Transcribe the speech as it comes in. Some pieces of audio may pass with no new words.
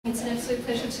It's an absolute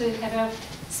pleasure to have our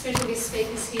special guest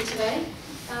speakers here today,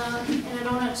 and an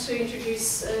honour to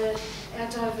introduce our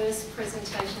diverse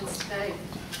presentations today.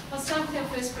 I'll start with our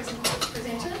first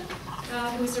presenter,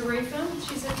 who is Arifa.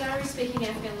 She's a Dari-speaking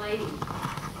Afghan lady.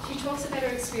 She talks about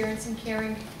her experience in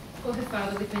caring for her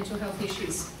father with mental health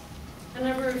issues. A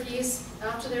number of years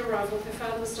after their arrival, her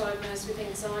father was diagnosed with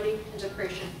anxiety and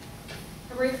depression.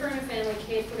 Arifa and her family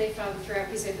cared for their father throughout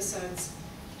his episodes.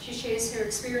 She shares her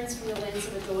experience from the lens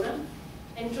of a daughter.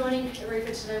 And joining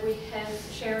Arifa today, we have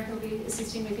Sharon, who will be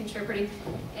assisting with interpreting,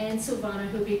 and Silvana,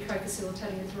 who will be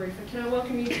co-facilitating with Arifa. Can I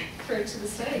welcome you through to the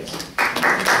stage?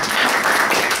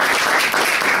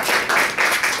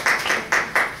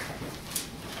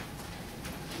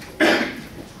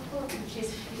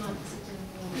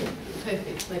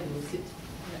 Perfect, maybe we'll sit.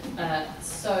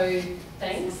 So,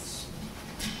 thanks.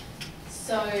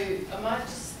 So, I might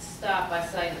just start by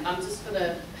saying I'm just going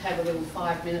to have a little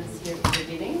 5 minutes here at the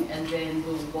beginning, and then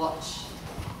we'll watch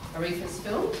Arifa's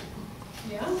film.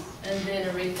 Yeah, and then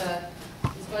Arifa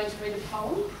is going to read a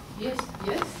poem. Yes,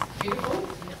 yes, beautiful.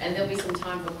 And there'll be some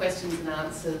time for questions and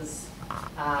answers.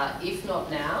 If not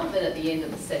now, then at the end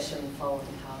of the session following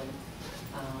poem.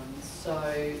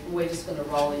 So we're just going to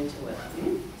roll into it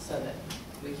so that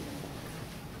we can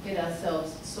get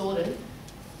ourselves sorted.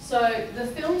 So the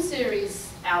film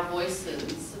series, Our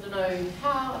Voices, I don't know,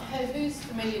 who's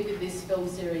familiar with this film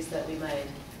series that we made?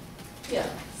 Yeah,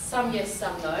 some yes,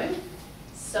 some no.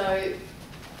 So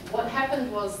what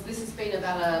happened was this has been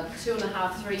about a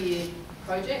 2.5, 3 year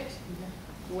project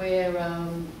where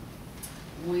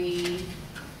we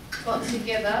got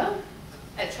together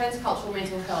at Transcultural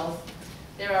Mental Health.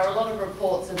 There are a lot of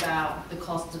reports about the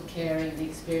cost of caring, the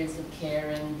experience of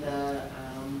caring,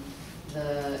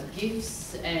 the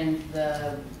gifts and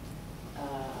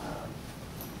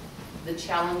the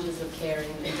challenges of caring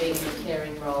and being in a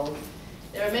caring role.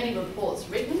 There are many reports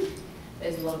written,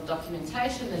 there's a lot of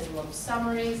documentation, there's a lot of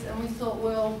summaries, and we thought,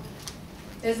 well,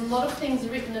 there's a lot of things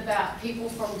written about people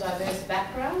from diverse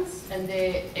backgrounds and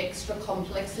their extra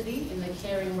complexity in the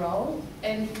caring role.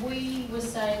 And we were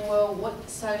saying, well,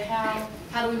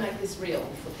 how do we make this real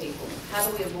for people? How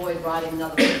do we avoid writing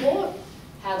another report?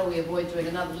 How do we avoid doing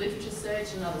another literature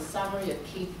search, another summary of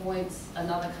key points,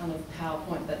 another kind of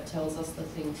PowerPoint that tells us the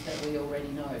things that we already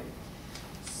know?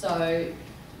 So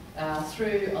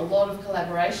through a lot of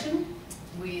collaboration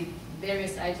with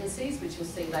various agencies, which you'll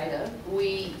see later,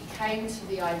 we came to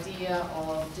the idea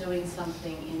of doing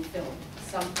something in film,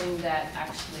 something that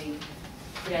actually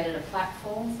created a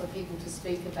platform for people to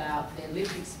speak about their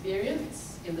lived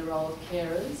experience in the role of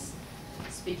carers,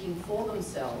 speaking for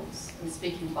themselves and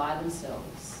speaking by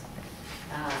themselves,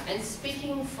 and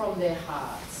speaking from their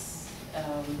hearts,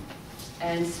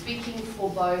 and speaking for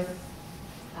both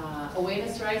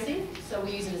awareness raising, so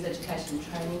we use it as education and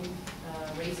training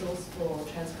resource for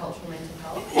transcultural mental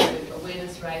health, so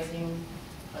awareness raising,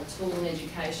 a tool in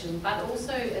education, but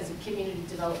also as a community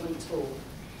development tool,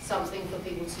 something for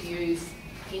people to use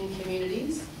in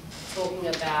communities, talking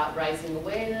about raising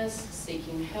awareness,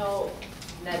 seeking help,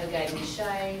 navigating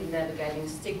shame, navigating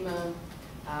stigma,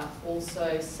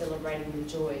 also celebrating the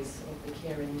joys of the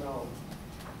caring role.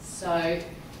 So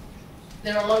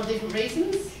there are a lot of different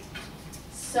reasons.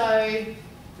 So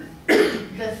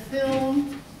the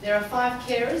film, there are 5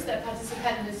 carers that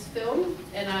participate in this film,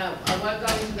 and I won't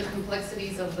go into the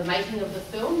complexities of the making of the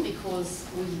film because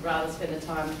we'd rather spend the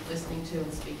time listening to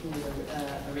and speaking with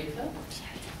Arifa.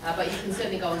 But you can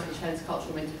certainly go onto the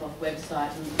Transcultural Mental Health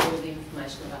website and all the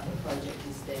information about the project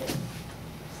is there.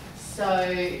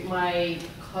 So my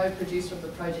co-producer of the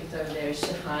project over there is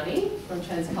Shahani from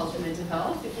Transcultural Mental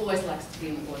Health. It always likes to be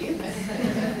in the audience,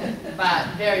 but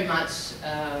very much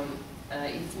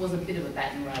it was a bit of a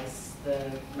baton race,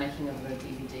 the making of the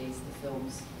DVDs, the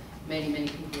films. Many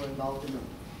people were involved in them.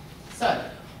 So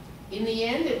in the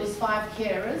end, it was 5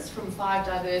 carers from 5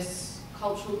 diverse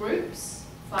cultural groups,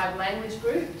 5 language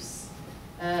groups,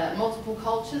 multiple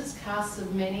cultures, casts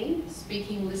of many,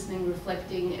 speaking, listening,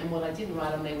 reflecting, and what I didn't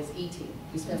write on there was eating.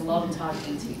 We spent a lot of time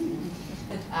eating.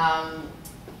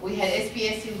 We had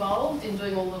SBS involved in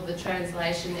doing all of the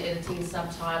translation, editing,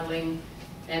 subtitling,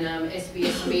 and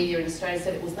SBS Media in Australia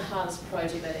said it was the hardest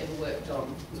project they'd ever worked on,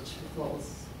 which we thought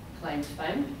was claim to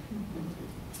fame.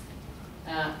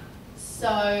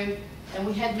 And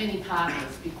we had many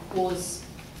partners because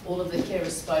all of the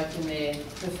carers spoke in their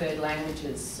preferred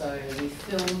languages. So we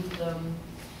filmed them,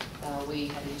 we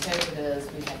had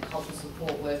interpreters, we had cultural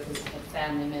support workers, we had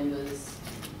family members,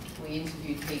 we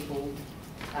interviewed people,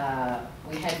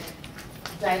 we had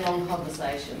day-long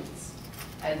conversations,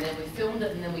 and then we filmed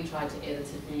it and then we tried to edit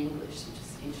it in English, which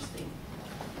is interesting.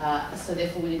 So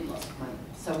therefore we did lots of money.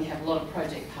 So we have a lot of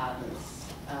project partners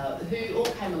who all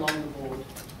came along the board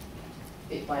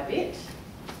bit by bit.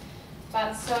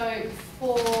 But so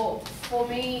for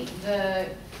me, the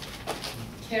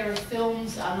carer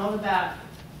films are not about,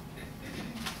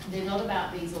 they're not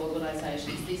about these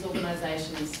organisations. These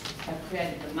organisations have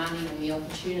created the money and the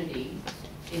opportunity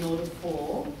in order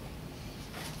for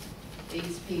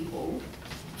these people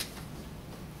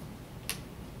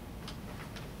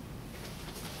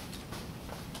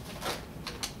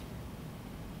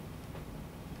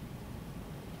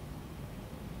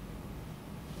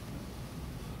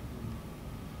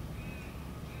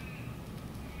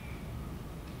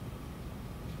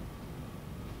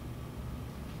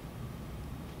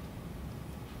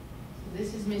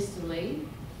This is Mr. Lee.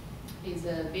 He's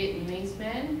a Vietnamese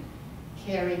man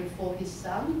caring for his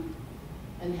son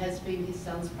and has been his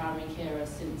son's primary carer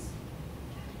since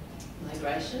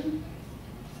migration.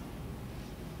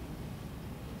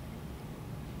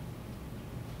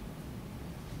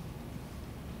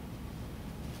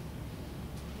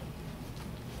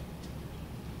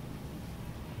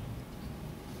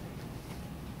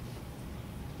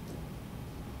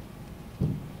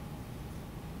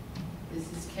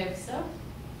 This is Kevsa.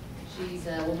 She's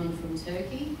a woman from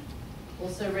Turkey,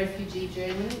 also refugee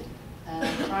journey,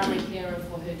 primary carer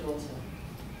for her daughter.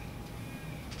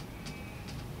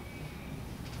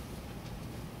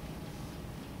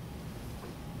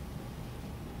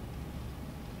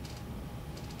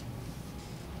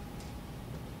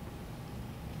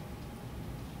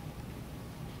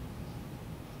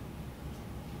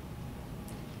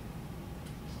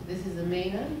 So this is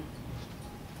Amina,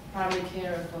 primary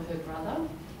carer for her brother,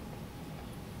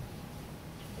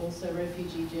 also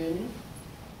refugee journey,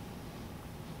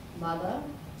 mother,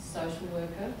 social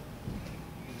worker.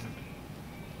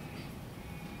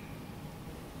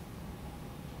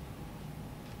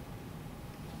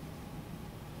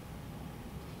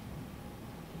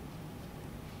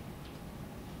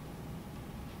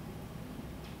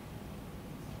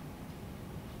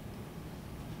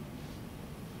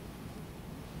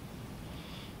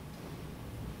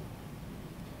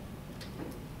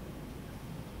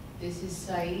 This is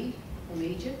Saeed from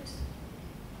Egypt,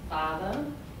 father,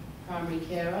 primary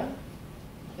carer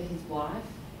for his wife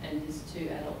and his 2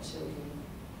 adult children.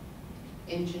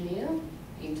 Engineer,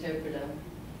 interpreter.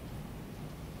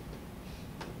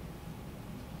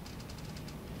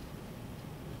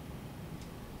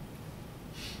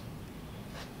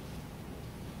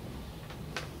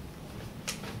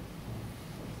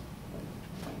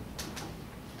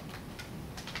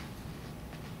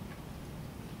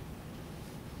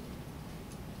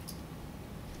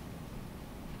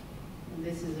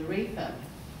 This is Aretha,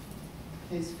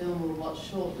 whose film we'll watch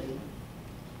shortly.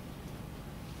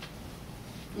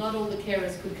 Not all the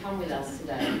carers could come with us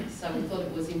today, so we thought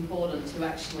it was important to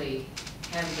actually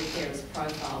have the carers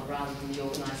profile rather than the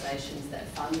organisations that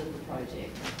funded the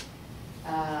project.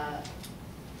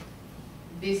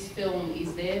 This film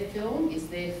is their film, is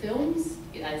their films,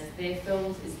 it's their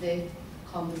films, it's their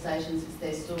conversations, it's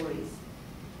their stories.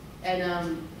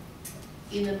 And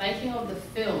in the making of the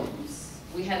films,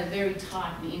 we had a very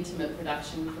tight and intimate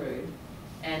production crew,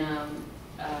 and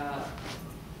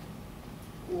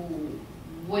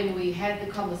when we had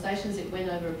the conversations, it went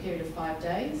over a period of 5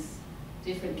 days,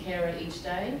 different carer each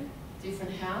day,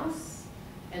 different house,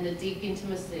 and a deep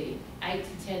intimacy, 8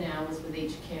 to 10 hours with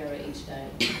each carer each day.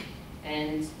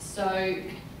 And so,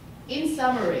 in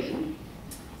summary,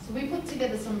 so we put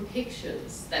together some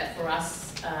pictures that for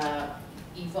us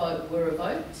were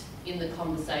evoked in the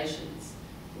conversations.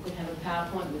 We could have a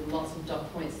PowerPoint with lots of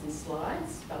dot points and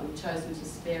slides, but we've chosen to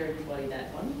spare everybody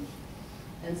that one.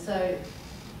 And so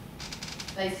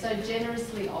they so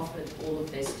generously offered all of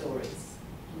their stories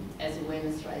as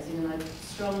awareness raising, and I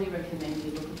strongly recommend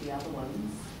you look at the other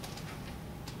ones.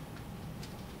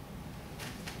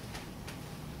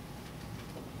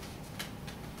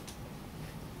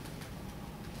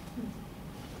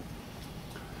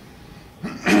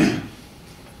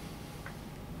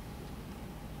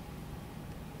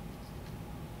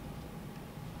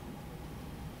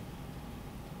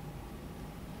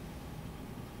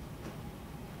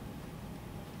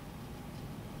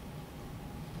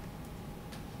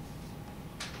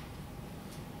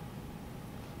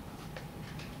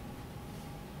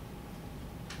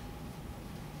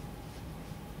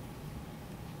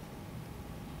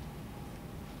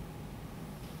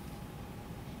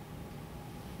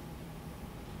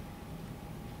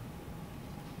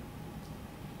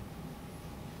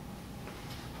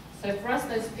 So for us,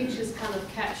 those pictures kind of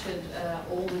captured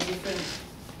all the different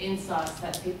insights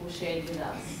that people shared with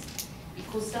us.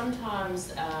 because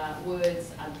sometimes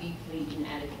words are deeply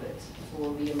inadequate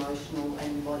for the emotional and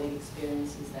embodied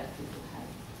experiences that people have.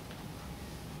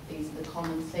 These are the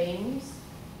common themes.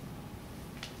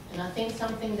 And I think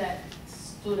something that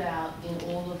stood out in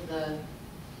all of the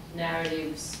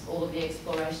narratives, all of the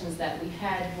explorations that we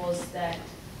had, was that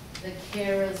the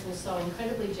carers were so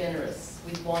incredibly generous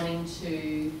with wanting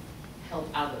to help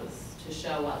others, to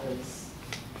show others,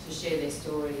 to share their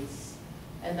stories.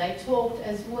 And they talked,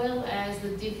 as well as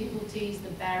the difficulties, the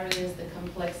barriers, the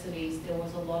complexities. There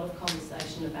was a lot of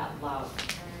conversation about love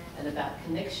and about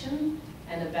connection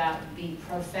and about the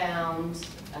profound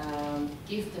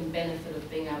gift and benefit of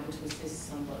being able to assist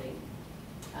somebody.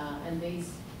 And these,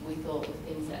 we thought, were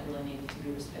things that really needed to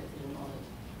be respected and honoured.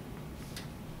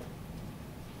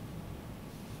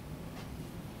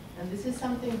 And this is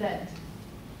something that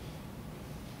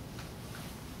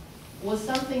was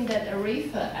something that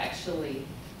Arifa actually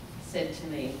said to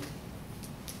me.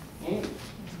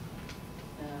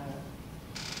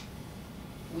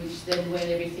 Which then, when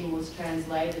everything was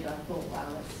translated, I thought, wow,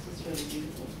 that's just really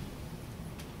beautiful.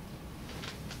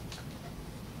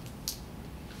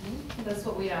 That's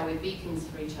what we are, we're beacons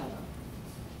for each other.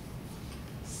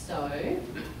 So, I'm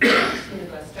just going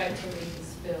to go straight to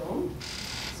Arifa's film.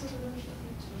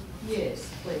 Yes,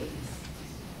 please.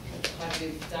 Looks like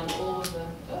we've done all of the,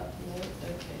 oh, no,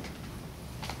 okay.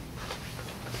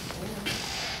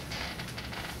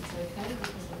 It's okay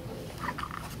because I've got it.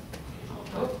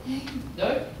 Oh, no.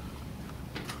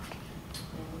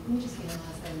 I'm just going to ask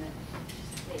them that.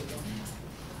 There you go.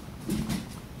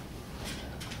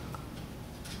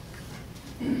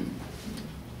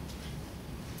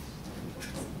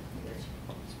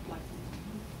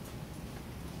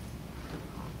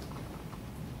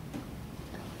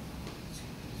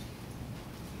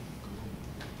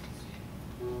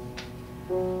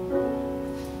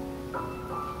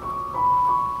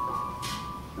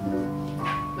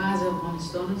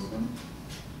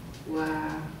 و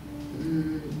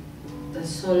در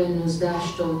سال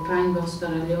 1985 به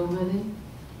استرالیا آمدیم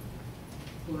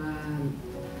و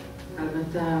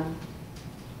البته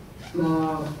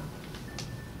ما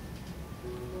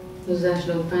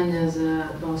 1985 از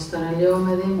به استرالیا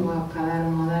آمدیم و پدر و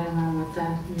مادرم البته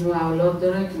 9 اولاد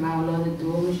داره که من اولاد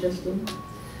دومش هستم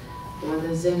و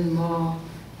در ضمن ما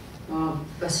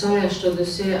به سال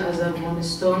 83 از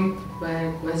افغانستان و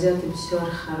یک وضعیت بسیار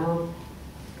خراب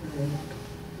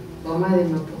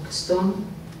آمدیم به پاکستان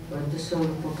و 2 سال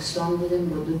پاکستان بودیم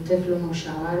با 2 طفل و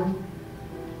شوهرم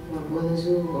و بعد از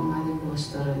او آمدیم به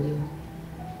استرالیا.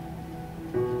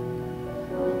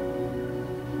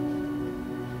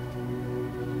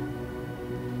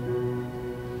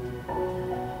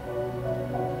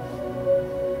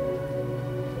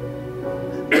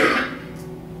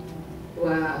 و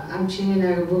همچنین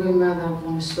اگر بگیم من در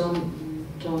افغانستان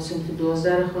تا صنف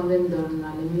 12 خواندیم،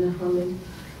 دارالمعلمین خواندیم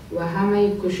و همه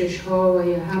کوشش ها و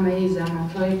همه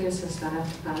زحمت هایی که از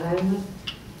طرف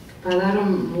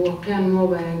پدرم واقعا ما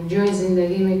به یک جای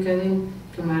زندگی میکردیم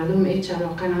که مردم هیچ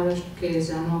علاقه نداشت که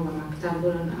زنها به مکتب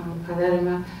برن، اما پدر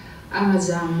ما همه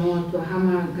زحمات و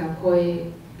همه گپ های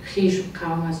خویش و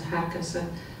قوم از هر کس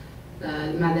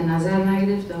مد نظر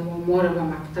نگرفت، اما ما را به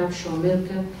مکتب شامل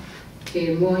کرد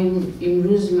که ما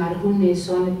امروز مرهون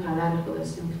نیسان پدر خود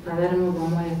هستیم که پدر ما با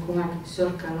ما یک کمک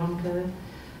بسیار کلان کرده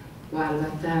و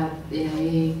البته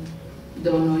یعنی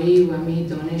دانایی و می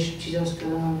دانش چیزاست که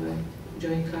آدم به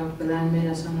جایی که بلند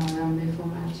میرسن آدم میفهم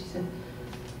هر چیزه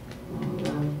و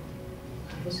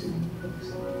حفظ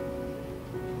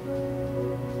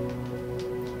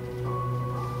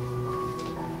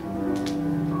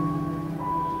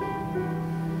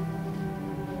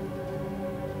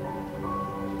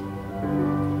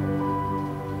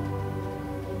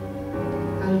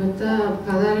البته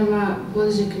پدر ما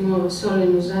بازی که ما سال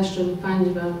 1985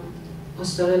 به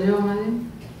استرالیا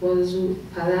آمدیم، باز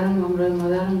پدرم همراه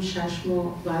مادرم 6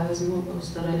 ماه بعد از ما به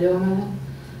استرالیا آمدن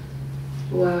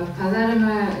و پدر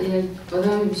ما یک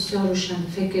آدم بسیار روشن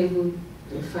فکر بود،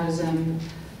 فرزند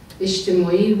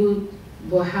اجتماعی بود،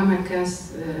 با همه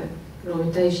کس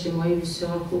رابطه اجتماعی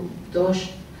بسیار خوب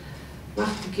داشت.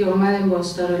 وقتی که آمدیم با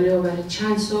استرالیا برای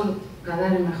چند سال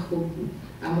پدر ما خوب بود،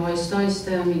 اما آهسته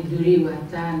آهسته همین دوری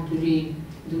وطن، دوری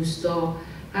دوستا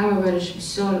همه برش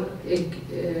بسیار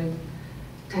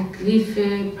تکلیف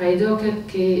پیدا کرد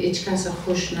که هیچ کس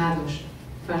خوش نداشت،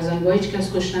 فرزند با هیچ کس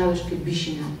خوش نداشت که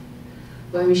بشینند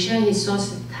و همیشه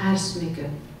احساس ترس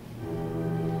میکرد.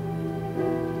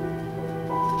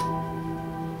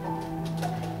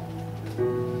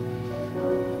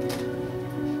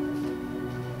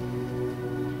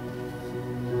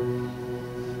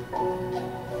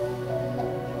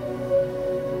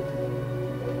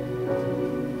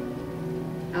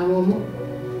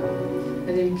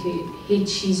 که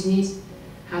هیچ چیز نیست،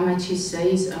 همه چیز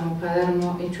صحیح است، اما پدر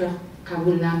ما هیچ وقت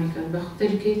قبول نمیکرد، به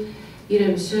خاطر که ایره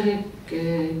بسیار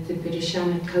دپریشن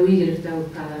قوی گرفته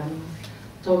بود پدر ما.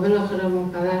 تا بالاخره ما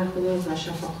پدر خدا رو به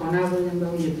شفاخانه بردیم، به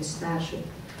اونجا بستر شد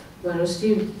و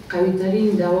راستی قوی ترین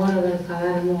دوا رو برای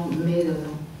پدر ما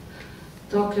میدادم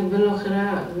تا که بالاخره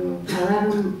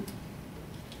پدرم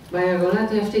به یک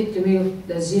حالت افتید که میگفت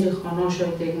در زیر خانه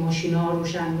شاید یک ماشین ها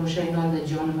روشن باشه، اینا در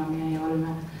جان من میان حال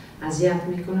من اذیت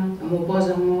میکنن، اما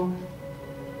بازم ما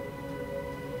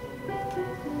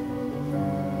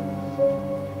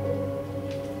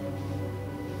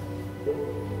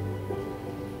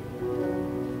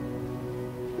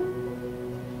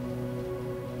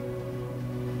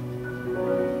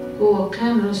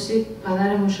واقعا راستی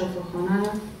پدر ما شفاخانه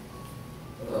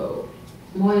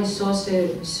ما احساس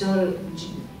بسیار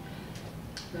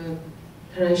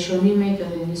پریشانی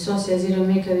میکردیم، احساس از این رو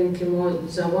میکردیم که ما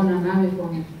زبان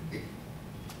نمیفهمیم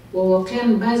و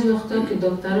واقعا بعضی وقتا که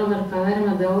دکترها بر پدر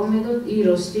ما دوا میداد، این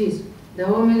راستی است،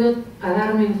 دوا میداد،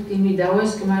 پدر میگفت این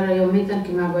دواییست که مرا یا میتن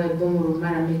که من باید بمرم،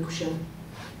 مرا میکشم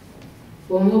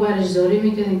و ما برش زاری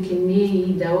میکردیم که نه،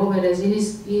 این دوا بر از این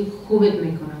است، این خوبت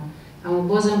میکنه، اما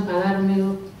بازم پدر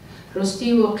میگفت.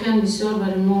 راستی واقعا بسیار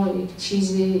برای ما یک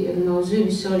چیز موضوع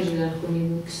بسیار جگرخونی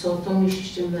بود که ساعتا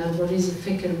میشیشتیم درباره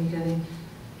فکر میکردیم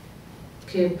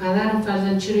که پدرم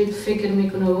فرزند چرا فکر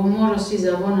میکنه و ما راستی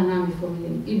زبان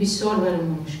نمیفهمیدیم. این بسیار برای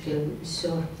ما مشکل بود،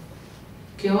 بسیار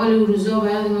که حال او روزا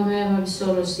باید ما میام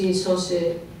بسیار راستی احساس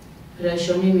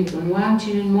پریشانی میکنیم و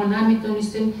همچنین ما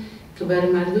نمیتونستیم که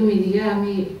برای مردم دیگه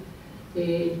همی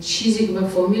چیزی که به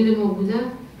فامیل ما بوده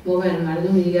ما برای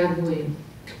مردم دیگه بگوییم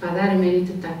که پدر منی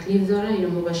تو تکلیف داره، اینو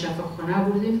ما به شفاخانه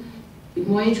بردیم.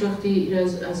 ما هیچ وقتی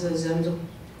از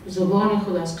زبان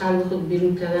خود، از قلب خود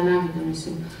بیرون کردن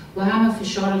نمیتونستیم و همه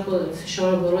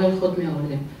فشار برای خود می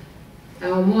آوردیم،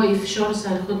 اما ما این فشار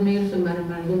سر خود میگرفتیم، برای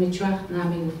مردم هیچ وقت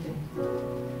نمیگفتیم.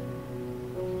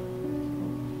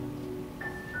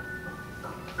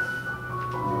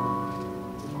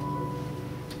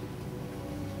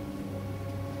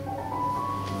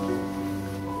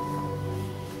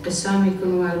 قصه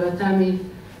میکنم و البته همی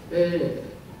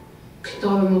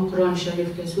کتاب ما قرآن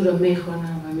شریف که سوره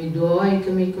میخوانم و همی دعایی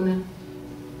که میکنه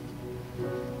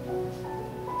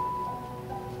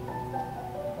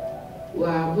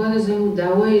و بعد از این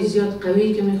دوای زیاد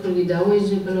قوی که میخوردی، دوای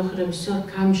زیاد بالاخره بسیار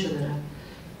کم شده رفت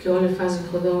که حال فضل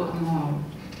خدا اما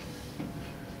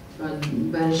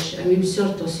برش همی بسیار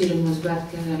تاثیر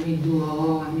مثبت کرد، همی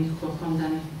دعاها و همی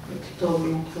خواندن کتاب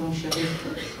ما قرآن شریف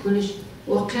کلش.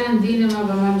 واقعا دین ما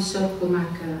به من بسیار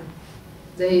کمک کرد.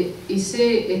 در ایسه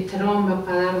احترام به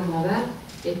پدر و مادر،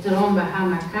 احترام به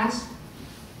همه کس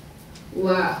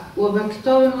و به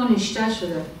کتاب ما نشته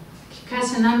شده که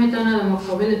کسی نمیتونه در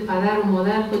مقابل پدر و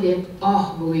مادر خود یک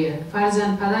آه بگوید.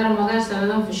 فرضاً پدر و مادر سر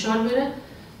آدم فشار بره،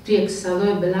 تو یک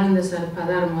صدای بلند سر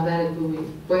پدر و مادر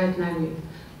بگوید، باید نگوید.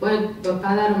 باید با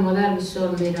پدر و مادر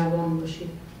بسیار مهربان باشید.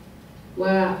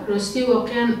 و راستی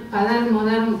واقعا پدر و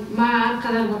مادر ما هر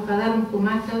قدر با پدرم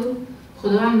کمک کرد،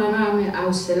 خداوند به من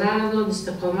حوصله داد،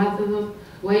 استقامت داد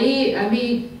و این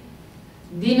امی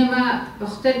دین ما به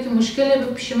خاطر که مشکل به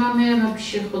پیش من میاد،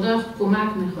 پیش خدا کمک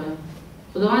میخوایم.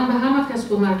 خداوند به همه کس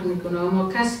کمک میکنه،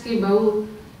 اما کسی که به او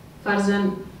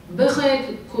فرزند بخواد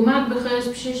کمک بخواد از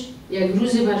پیشش، یک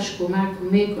روزی برش کمک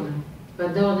میکنه و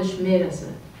دادش میرسه.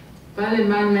 بله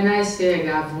من منایست یک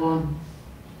افغان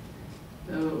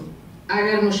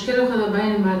اگر مشکل خدا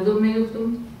بین مردم میگفتم،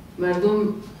 مردم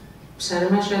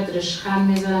سرما شاید رشخند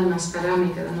میزدن، مسخره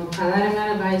میکردن و پدر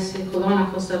من باعث خدا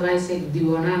نخواسته باعث یک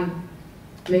دیوانه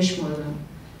میشمردم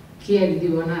که یک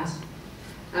دیوانه است.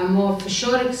 اما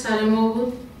فشاری که سر ما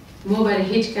بود ما برای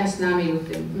هیچ کس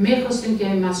نمیگفتیم، میخواستیم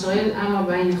که این مسائل اما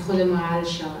بین خود ما حل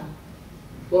شود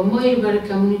و ما این برای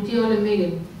کمیونیتی حالا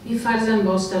میگیم. این فرزند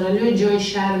با استرالیا جای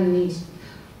شرم نیست.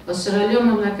 استرالیا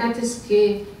مملکت است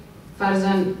که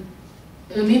فرزند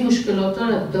این مشکلات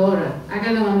را دارد.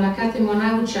 اگر در مملکت ما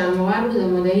نبود شرم‌آور بود،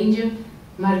 اما در اینجا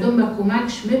مردم به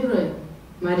کمکش میبراید،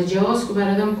 مرجع هاست که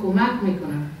برادم کمک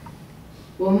میکنن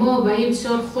و ما به این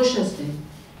بسیار خوش هستیم.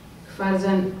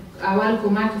 فرزند اول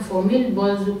کمک فامیل،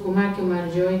 باز کمک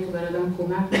مرجعی که برادم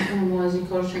کمک میکنن، ما از این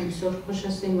کارشون بسیار خوش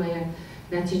هستیم و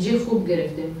یک نتیجه خوب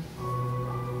گرفتیم.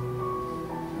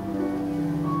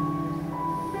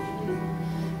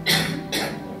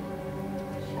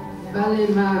 بله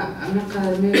ما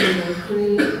همه میگم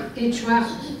کلی هیچ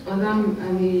وقت آدم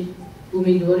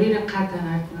امیدواری را قطع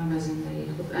نکنه به زندگی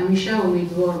خود، همیشه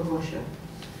امیدوار باشه،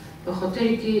 به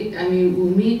خاطر که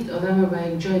امید آدم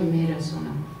به یک جای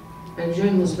میرسونه، به یک جای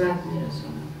مثبت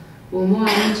میرسونه و ما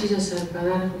همین چیز سر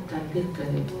پدر خود تطبیق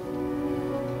کردیم.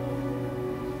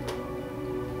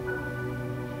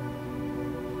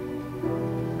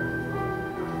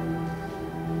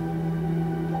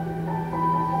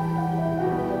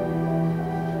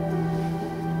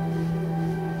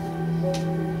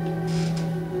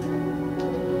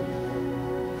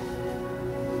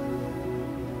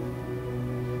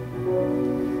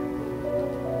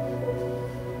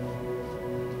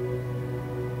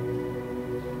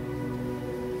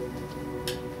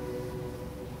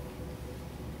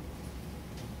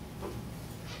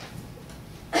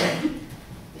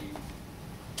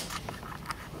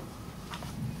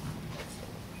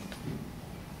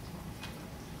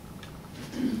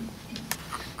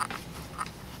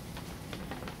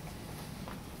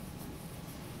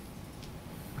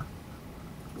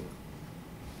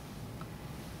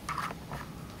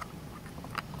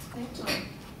 we have time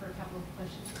for a couple of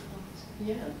questions if you want to.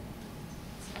 Yeah.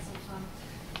 Let's have some time.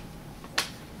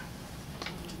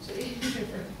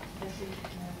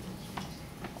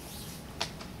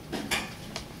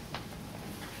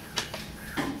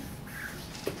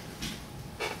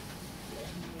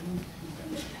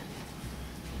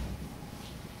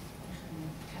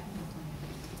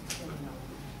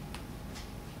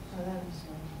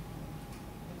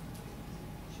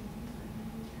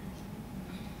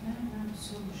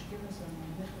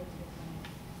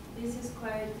 This is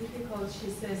quite difficult, she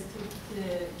says, to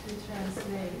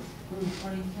translate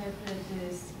or interpret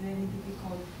this very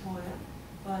difficult poem.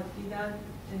 But without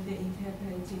the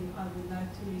interpreting, I would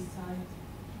like to recite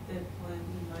the poem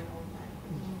in my own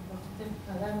language.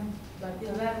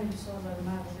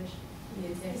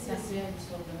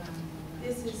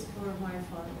 This is for my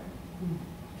father.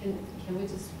 Can we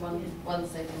just one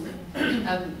second?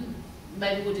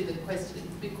 Maybe we'll do the question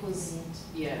because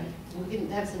we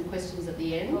can have some questions at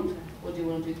the end, or do you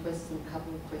want to do a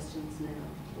couple of questions now?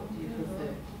 What do you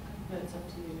prefer? No, it's up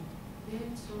to you.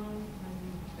 This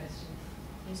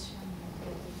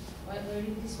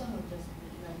one or just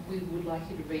We would like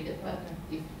you to read it, but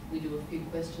if we do a few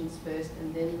questions first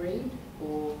and then read,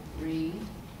 or read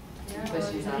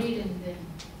questions after. read and then.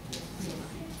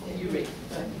 You read.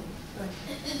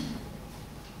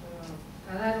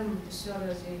 قدرم بسیار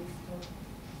از این کتاب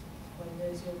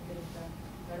فایده زیاد گرفتم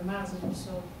در مغز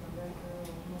بسیار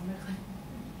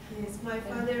Yes, my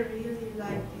father really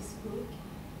liked this book,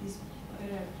 this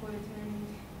poetry,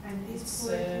 and this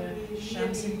poetry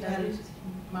really helped.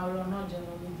 مولانا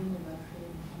جلال الدین برخی.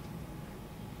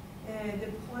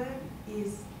 The poem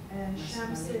is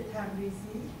Shams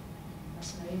Tabrizi.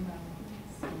 مصنوی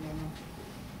مولانا.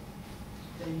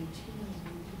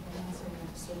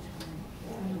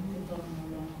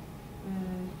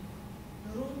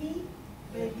 Rumi,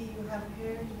 maybe you have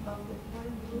heard of the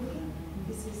poem Rumi.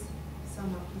 This is some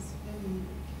of his very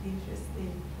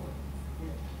interesting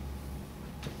poems.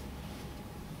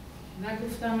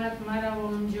 نگفتمت مرا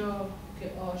آنجا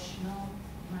که آشنا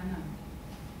منم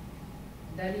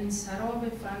در این سراب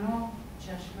فنا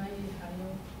چشمه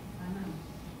حیات منم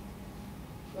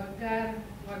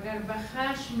وگر به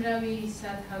خشم روی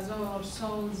 100,000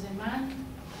 سال ز من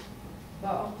با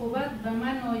عقوبت به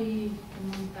من آیی که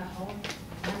منتها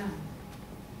منم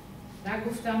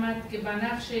نگفتمت که به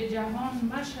نقش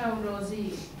جهان مشو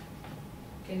راضی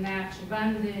که نقش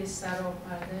بند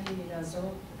سراپرده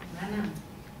رضا منم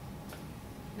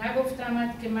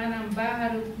نگفتمت که منم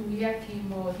بحر و تو یکی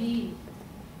ماهی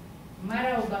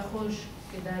مرا به خوش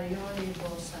که دریای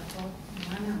با صفات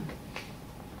منم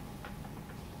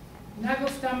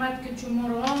نگفتمت که چو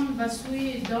مرغان به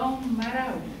سوی دام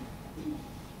مرو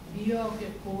بیا که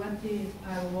قوت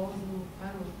پرواز و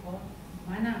پر و پا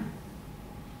منم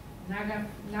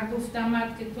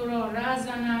نگفتمت که تو را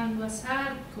رزنند و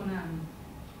سرد کنند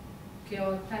که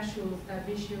آتش و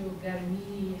تبش و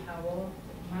گرمی هوا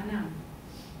منم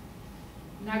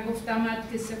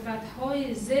نگفتمت که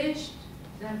صفتهای زشت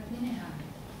در تو نهند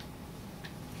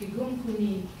که گم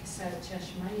کنی که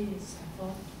سرچشمه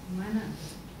صفات منم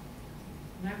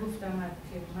نگفتمت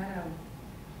که مرا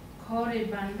کار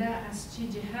بنده از چه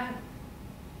جهت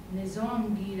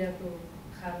نظام گیرد و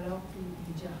خلاق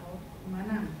بی جهات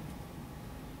منم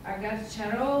اگر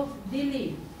چراغ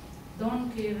دلی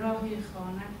دان که راه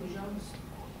خانه کجاست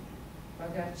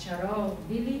وگر چراغ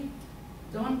دلی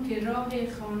دان که راه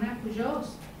خانه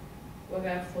کجاست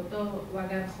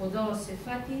وگر خدا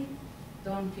صفتی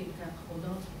دان که کد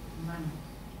خدا منم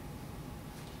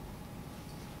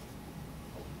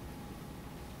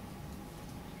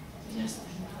Yes.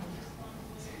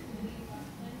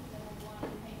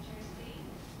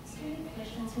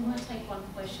 Questions? We might take one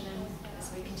question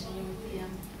as we continue with the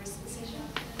rest of the session.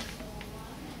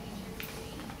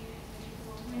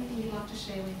 Anything you'd like to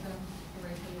share with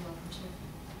Aretha, you're welcome to.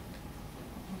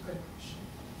 Good question.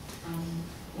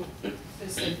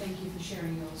 Firstly, thank you for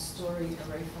sharing your story,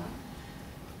 Aretha.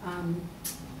 I'm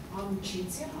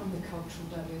Chintsia, I'm the Cultural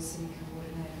Diversity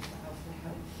Coordinator for Alpha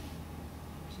Health.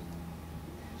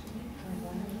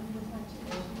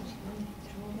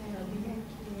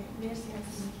 مرسی از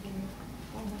اینکه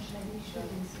با ما شریک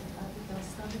شدید صحبت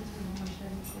داستانتون با ما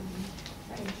شریک کنید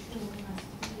و ایشون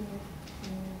مسئول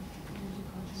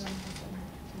موزیکالچورال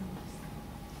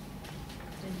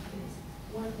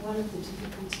One of the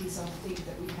difficulties I think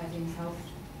that we have in health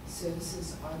services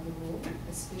overall,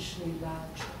 especially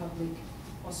large public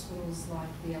hospitals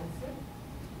like the Alfred,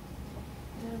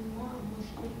 ما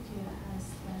مشکلی که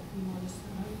هست در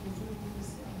بیمارستان‌های بزرگ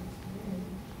مثل آلفرد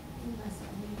این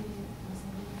مسئله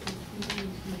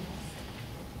تکنیکی هست.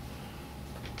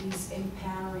 is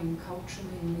empowering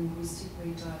culturally and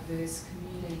linguistically diverse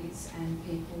communities and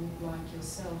people like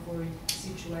yourself, or in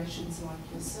situations like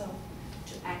yourself,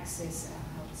 to access our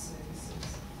health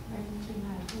services.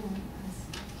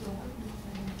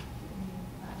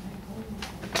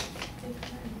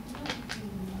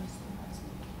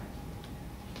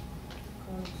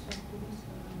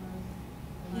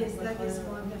 Yes, that is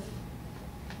wonderful.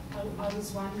 I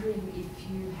was wondering if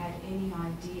you had any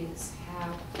ideas how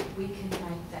we can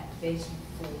make that better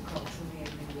for culturally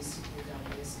and linguistically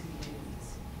diverse communities.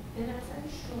 به نظر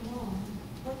شما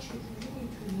ما چطوری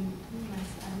میتونیم این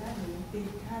مسئله رو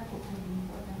بهتر بکنیم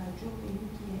با توجه به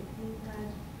اینکه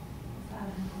اینقدر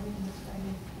فرهنگ‌های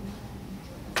مختلف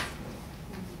اینجا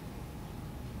هستن؟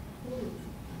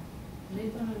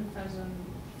 میتونم فرضاً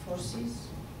فارسیز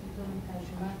میتونم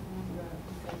ترجمه کنم و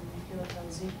کلماتی رو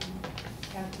توضیح کنم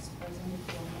که از فرضاً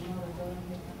کلمه رو دارم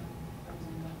میتونم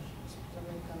فرضاً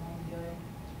برای کلام بیایم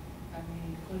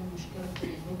همین کل مشکل که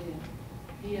بوده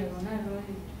بیارونه روی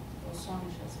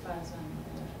آسانش از فرضاً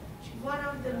One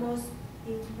of the most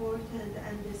important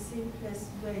and the simplest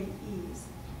way is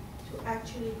to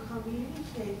actually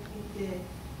communicate with the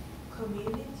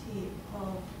community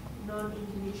of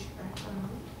non-English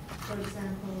background, for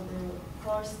example, the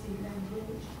Farsi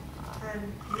language, and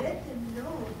let them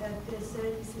know that the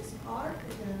services are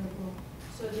available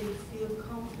so they feel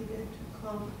confident to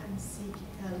come and seek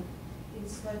help in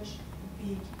such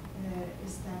big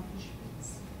establishments.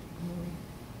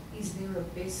 Is there a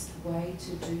best way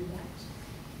to do that?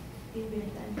 این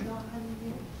بهترین راه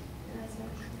همینه به نظر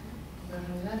شما؟ به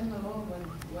نظر من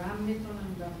و هم میتونم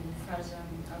در فرضاً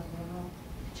افغانا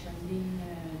چندین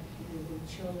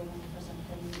چی ها دارم فرضاً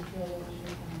کمیونیتی ها دارم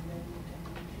میتونم بریم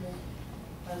کمیونیتی ها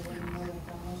فرضاً ما رو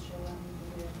تماس شدم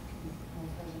میگوید ما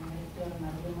فرضاً اختیار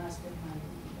مردم هستیم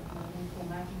مردم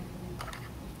کمک میکنیم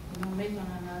اینا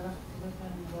میتونن هر وقت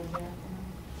بکنن مراجعه کنن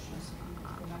شخصی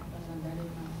کمک فرضاً در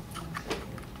این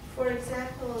For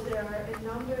example, there are a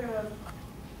number of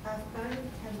Afghan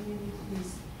communities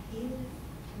in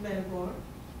Melbourne,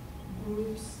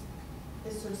 groups,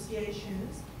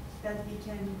 associations, that we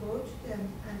can go to them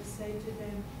and say to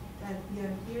them that we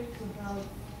are here to help,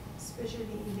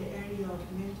 especially in the area of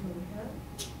mental health.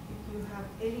 If you have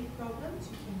any problems,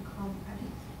 you can come and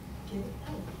get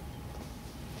help.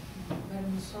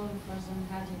 برای مثال فرضاً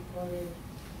هر یک کار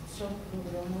صبح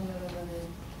پروگرام‌ها داره برای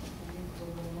این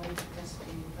پروگرام‌های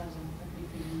کسبی فرضاً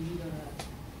تکلیف علمی داره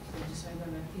جسای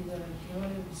دولتی داره که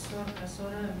حال بسیار کسا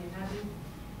را می‌هدید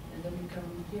در این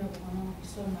کمیونیتی افغانا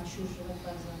بسیار مشهور شده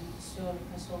فرضاً بسیار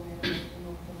کسا می‌رن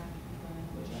اینو کمک می‌کنن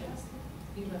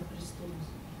این و پرستون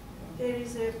There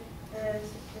is a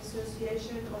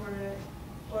association or a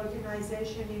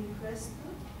organization in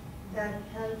Preston that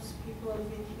helps people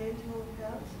with mental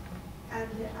health, and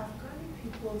the Afghani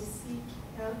people seek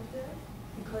help there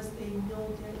because they know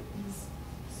there is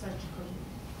such community.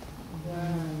 و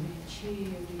چی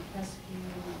کسی که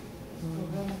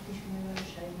پروگرام پیش می‌بره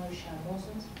شایمای شهباز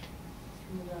است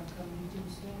که در کمیونیتی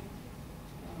بسیار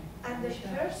And the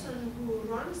person who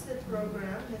runs the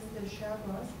program, Mr.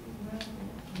 Shahbaz,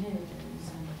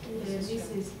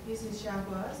 this is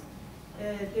Shahbaz.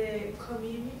 The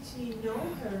community know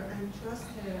her and trust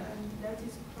her, and that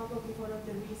is probably one of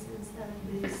the reasons that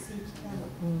they seek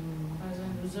help. از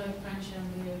آن روزهای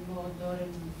پنجشنبه ما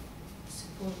داریم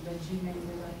سپورت به جیمین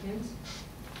بلکیز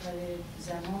برای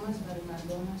زنان است برای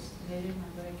مردم است برای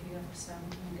مردمی که گفت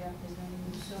سمتون گفت بزنیم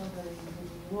بسیار برای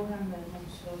گروه هم برای ما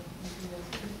بسیار مفید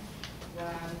است و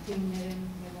تیم میریم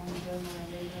میرم اونجا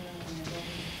مانده دارم میرم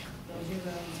راجع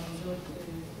به موضوع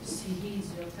صحی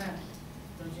زیادتر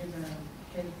راجع به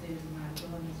هلت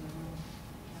مردم زنان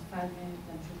فرم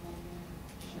تجربه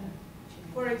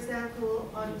For example,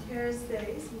 on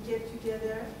Thursdays we get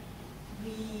together,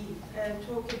 we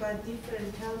talk about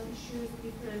different health issues,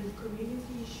 different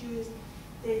community issues.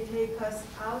 They take us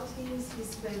outings, we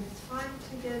spend time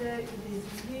together. It is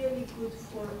really good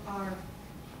for our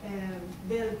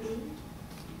well-being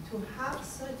to have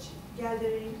such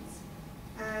gatherings,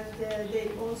 and they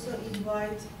also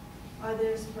invite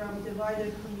others from the wider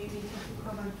community to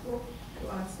come and talk to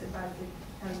us about the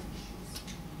health issues.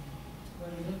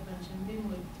 وارد پنجشنبه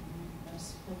ما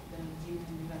سپورت در جیل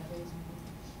بلکیز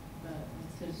و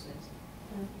Thursdays.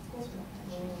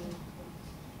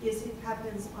 Yes, it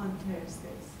happens on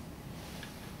Thursdays.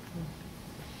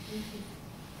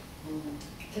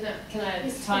 Can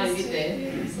I tiny bit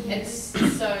there? It's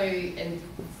so, and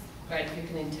great if you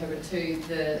can interpret too,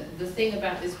 the thing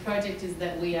about this project is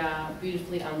that we are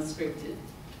beautifully unscripted.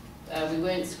 We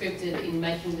weren't scripted in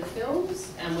making the films,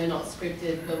 and we're not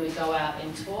scripted when we go out and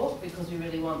talk, because we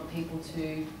really want people to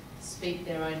speak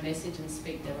their own message and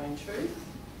speak their own truth.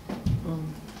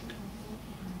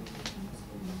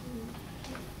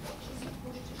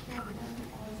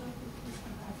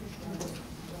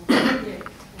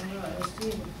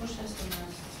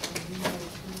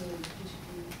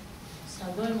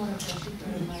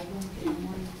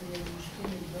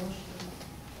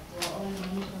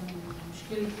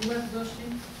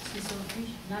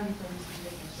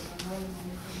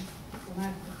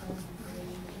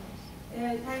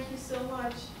 Thank you so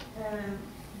much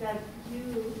that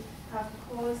you have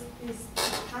caused this to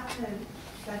happen.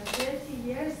 That 30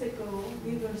 years ago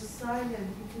we were silent,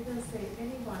 we didn't say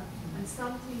anyone, and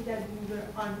something that we were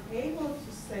unable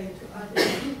to say to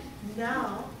others,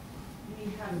 now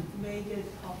we have made it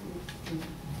public.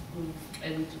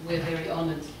 And we're very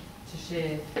honoured to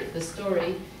share the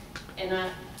story. And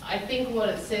I think what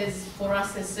it says for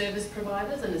us as service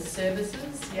providers and as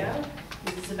services, yeah,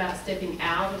 is it's about stepping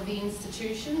out of the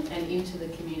institution and into the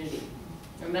community.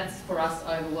 And that's for us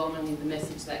overwhelmingly the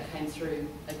message that came through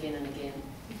again and again.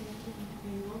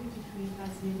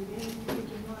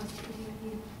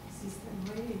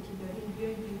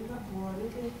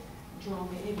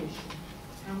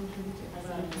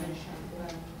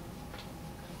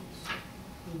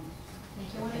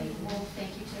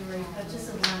 Thank you to Ruth. Just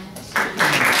a line.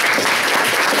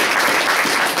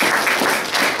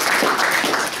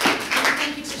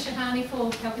 Thank you to Shahani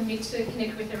for helping me to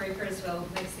connect with Arepa as well.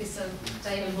 It makes this a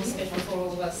day even more special for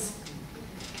all of us.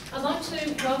 I'd like to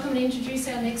welcome and introduce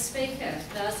our next speaker.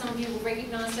 Some of you will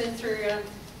recognise her through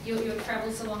your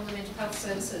travels along the mental health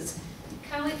services.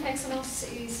 Carly Paxanos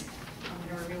is, I'm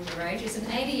going to reveal her age, is an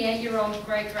 88-year-old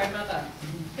great-grandmother.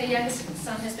 Her youngest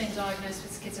son has been diagnosed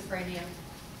with schizophrenia.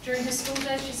 During her school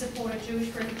days, she supported Jewish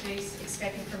refugees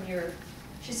escaping from Europe.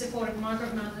 She supported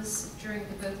migrant mothers during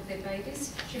the birth of their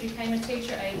babies. She became a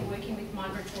teacher aide working with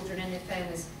migrant children and their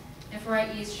families. And for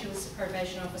 8 years, she was a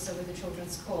probation officer with the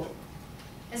Children's Court.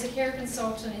 As a carer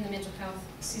consultant in the mental health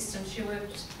system, she has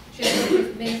worked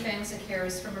with many families and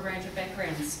carers from a range of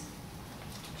backgrounds.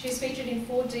 She is featured in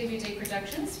 4 DVD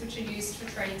productions, which are used for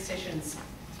training sessions,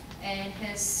 and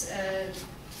has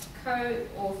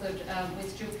co-authored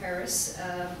with Jill Paris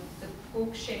the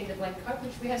book Shedding the Black Coat,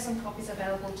 which we have some copies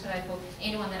available today for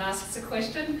anyone that asks a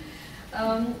question.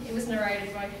 It was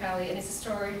narrated by Carly, and it's a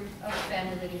story of a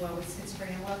family living well with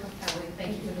schizophrenia. Welcome, Carly.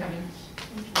 Thank you for coming.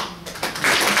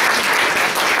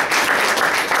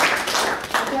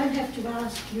 I don't have to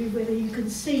ask you whether you can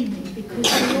see me because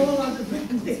you're all over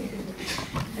there.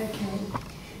 Okay.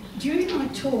 During my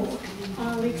talk,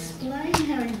 I'll explain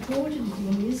how important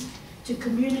it is to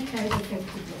communicate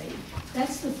effectively.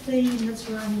 That's the theme that's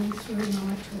running through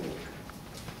my talk.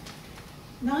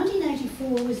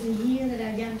 1984 was the year that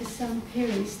our youngest son,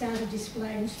 Perry, started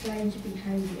displaying strange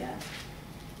behaviour.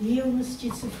 The illness,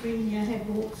 schizophrenia, had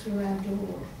walked through our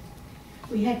door.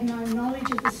 We had no knowledge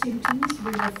of the symptoms,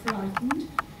 we were frightened.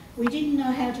 We didn't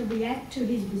know how to react to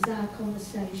his bizarre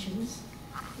conversations.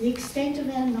 The extent of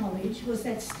our knowledge was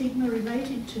that stigma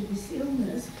related to this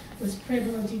illness was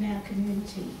prevalent in our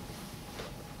community.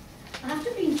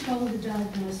 After being told the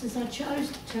diagnosis, I chose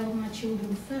to tell my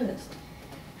children first.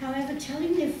 However,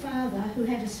 telling their father, who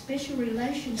had a special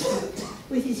relationship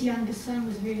with his youngest son,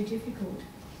 was very difficult.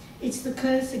 "It's the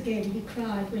curse again," he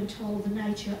cried when told the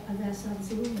nature of our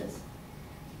son's illness.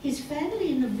 His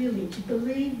family in the village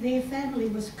believed their family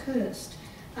was cursed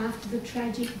after the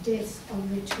tragic deaths of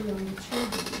their 2 older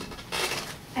children.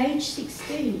 Age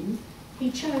 16, he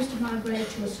chose to migrate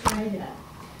to Australia.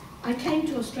 "I came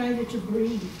to Australia to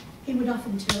breathe," he would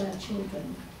often tell our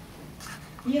children.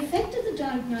 The effect of the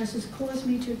diagnosis caused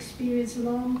me to experience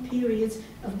long periods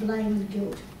of blame and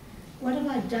guilt. "What have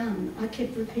I done?" I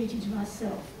kept repeating to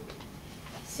myself.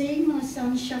 Seeing my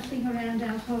son shuffling around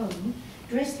our home,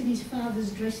 dressed in his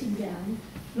father's dressing gown,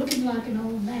 looking like an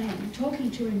old man,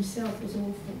 talking to himself, was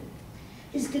awful.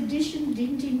 His condition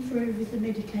didn't improve with the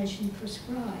medication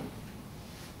prescribed.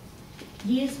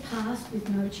 Years passed with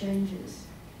no changes.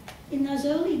 In those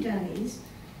early days,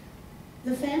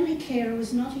 the family carer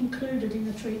was not included in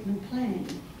the treatment plan.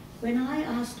 When I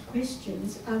asked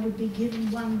questions, I would be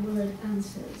given one-word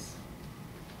answers.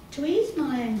 To ease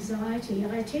my anxiety,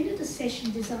 I attended a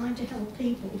session designed to help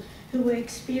people who were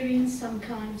experiencing some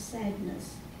kind of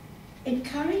sadness.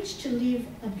 Encouraged to live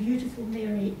a beautiful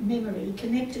memory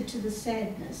connected to the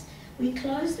sadness, we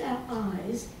closed our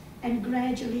eyes and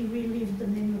gradually relived the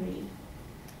memory.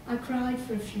 I cried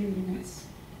for a few minutes.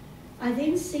 I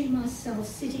then see myself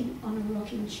sitting on a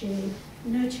rocking chair,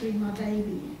 nurturing my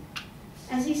baby.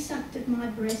 As he sucked at my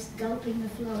breast, gulping the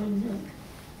flowing milk,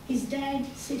 his dad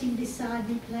sitting beside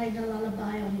me playing a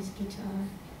lullaby on his guitar,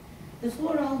 the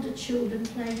 4 older children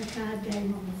playing a card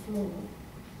game on the floor.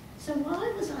 So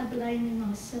why was I blaming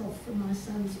myself for my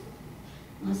son's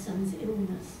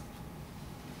illness?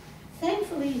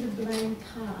 Thankfully, the blame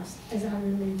passed as I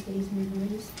relieved these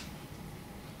memories.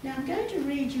 Now I'm going to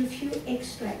read you a few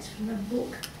extracts from the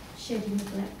book, Shedding the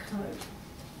Black Coat.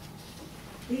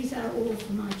 These are all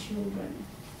for my children.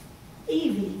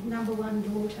 Evie, number 1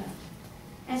 daughter.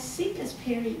 As sick as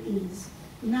Perry is,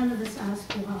 none of us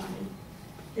ask why.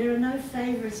 There are no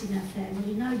favourites in our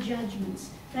family, no judgments.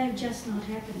 They have just not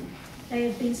happened. They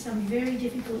have been some very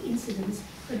difficult incidents,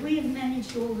 but we have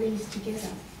managed all these together.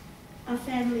 Our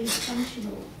family is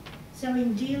functional. So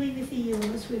in dealing with the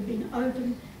illness, we've been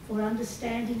open for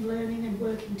understanding, learning and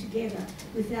working together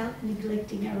without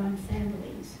neglecting our own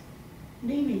families.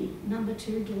 Mimi, number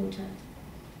 2 daughter.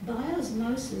 By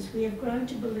osmosis, we have grown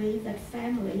to believe that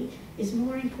family is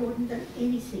more important than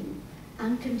anything.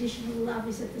 Unconditional love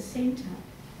is at the centre.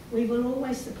 We will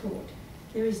always support.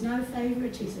 There is no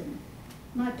favouritism.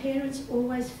 My parents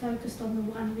always focused on the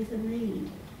one with a need.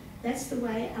 That's the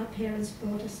way our parents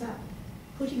brought us up,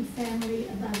 putting family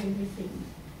above everything.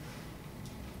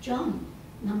 John,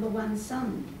 number 1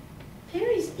 son.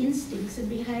 Perry's instincts and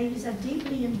behaviours are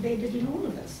deeply embedded in all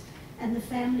of us, and the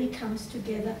family comes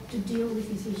together to deal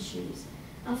with his issues.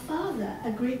 Our father,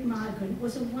 a Greek migrant,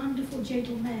 was a wonderful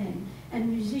gentleman and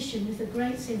musician with a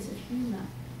great sense of humour.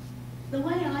 The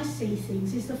way I see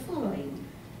things is the following.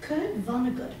 Kurt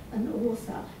Vonnegut, an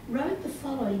author, wrote the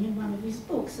following in one of his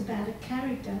books about a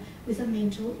character with a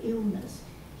mental illness.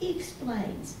 He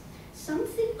explains,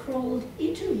 something crawled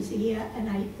into his ear and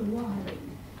ate the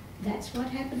wiring. That's what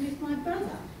happened with my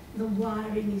brother. The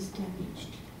wiring is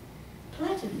damaged.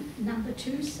 Platon, number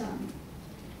 2 son.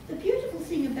 The beautiful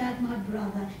thing about my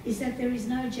brother is that there is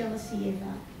no jealousy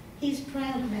ever. He's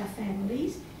proud of our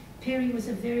families. Perry was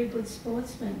a very good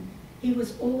sportsman. He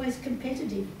was always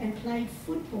competitive and played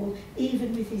football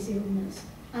even with his illness.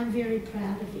 I'm very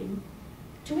proud of him.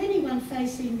 To anyone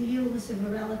facing the illness of a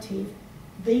relative,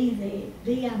 be there,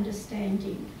 be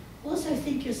understanding. Also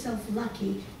think yourself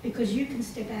lucky because you can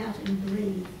step out and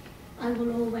breathe. I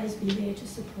will always be there to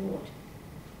support.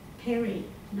 Perry,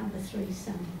 number 3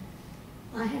 son.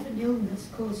 I have an illness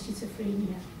called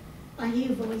schizophrenia. I hear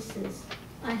voices.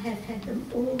 I have had them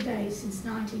all day since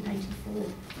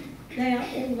 1984. They are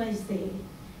always there,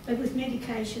 but with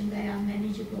medication they are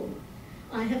manageable.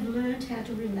 I have learned how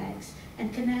to relax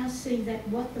and can now see that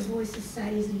what the voices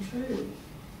say isn't true.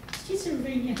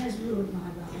 Schizophrenia has ruined my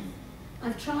life.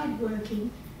 I've tried working,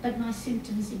 but my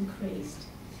symptoms increased.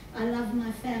 I love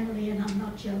my family and I'm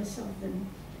not jealous of them.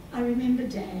 I remember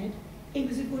Dad. He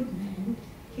was a good man.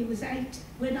 He was 8.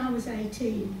 When I was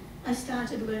 18, I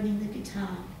started learning the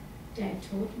guitar. Dad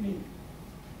taught me.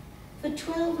 For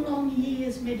 12 long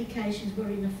years, medications were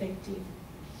ineffective.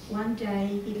 One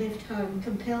day, he left home,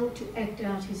 compelled to act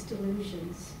out his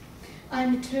delusions. I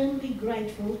am eternally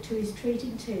grateful to his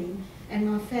treating team and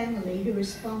my family who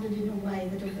responded in a way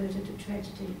that averted a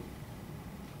tragedy.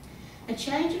 A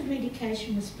change of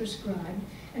medication was prescribed,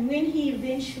 and when he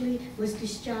eventually was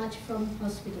discharged from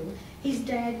hospital, his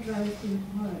dad drove him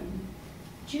home.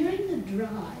 During the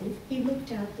drive, he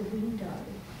looked out the window.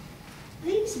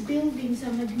 These buildings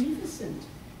are magnificent,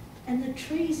 and the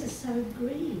trees are so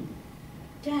green.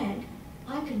 Dad,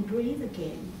 I can breathe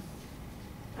again.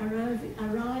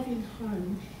 Arriving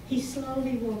home, he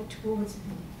slowly walked towards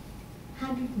me.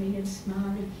 Hugging me and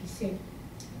smiling, he said,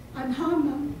 I'm home,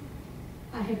 Mum.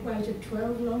 I had waited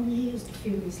 12 long years to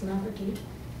feel his love again.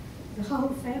 The whole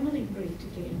family breathed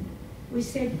again. We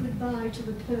said goodbye to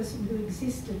the person who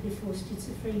existed before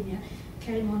schizophrenia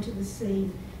came onto the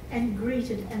scene and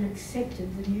greeted and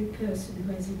accepted the new person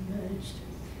who has emerged.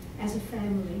 As a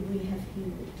family, we have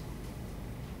healed.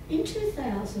 In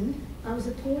 2000, I was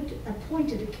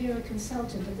appointed a carer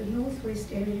consultant at the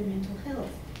Northwest Area Mental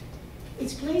Health.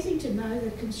 It's pleasing to know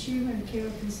that consumer and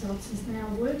carer consultants are now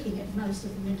working at most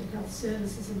of the mental health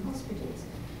services and hospitals.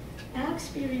 Our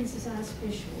experiences are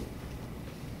special.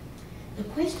 The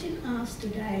question asked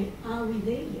today, are we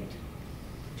there yet?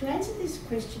 To answer this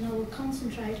question, I will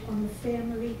concentrate on the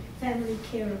family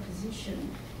carer position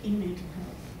in mental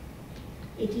health.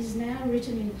 It is now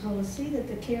written in policy that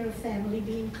the carer family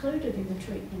be included in the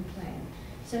treatment plan.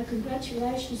 So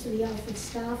congratulations to the Alfred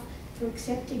staff for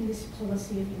accepting this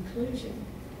policy of inclusion.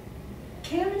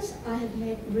 Carers I have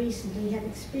met recently have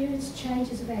experienced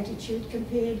changes of attitude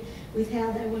compared with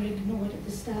how they were ignored at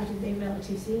the start of their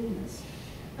relative's illness.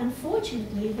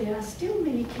 Unfortunately, there are still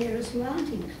many carers who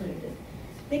aren't included.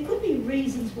 There could be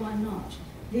reasons why not.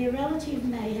 Their relative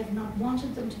may have not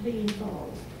wanted them to be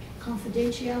involved.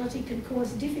 Confidentiality can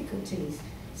cause difficulties.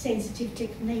 Sensitive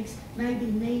techniques may be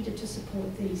needed to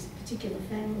support these particular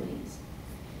families.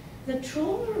 The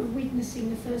trauma of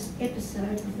witnessing the first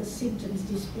episode of the symptoms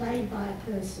displayed by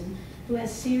a person who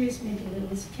has serious mental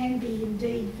illness can be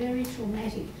indeed very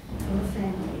traumatic for a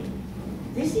family.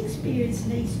 This experience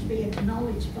needs to be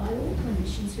acknowledged by all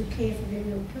clinicians who care for their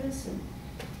ill person.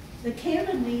 The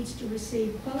carer needs to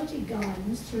receive quality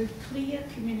guidance through clear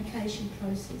communication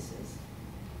processes.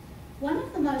 One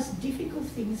of the most difficult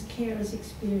things carers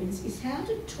experience is how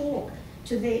to talk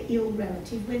to their ill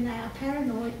relative when they are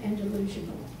paranoid and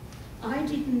delusional. I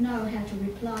didn't know how to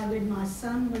reply when my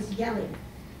son was yelling,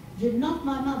 "You're not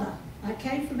my mother, I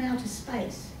came from outer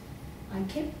space." I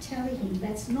kept telling him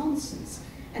that's nonsense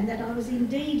and that I was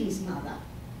indeed his mother.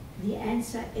 The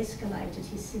answer escalated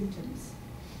his symptoms.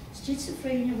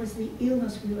 Schizophrenia was the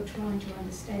illness we were trying to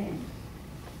understand.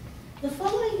 The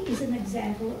following is an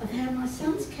example of how my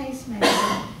son's case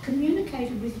manager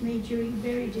communicated with me during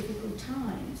very difficult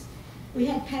times. We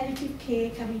had palliative care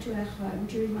coming to our home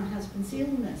during my husband's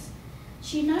illness.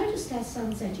 She noticed our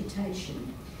son's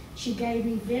agitation. She gave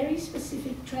me very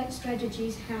specific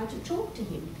strategies how to talk to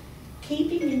him,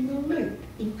 keep him in the loop,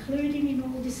 include him in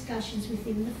all discussions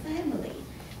within the family,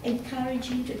 encourage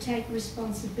him to take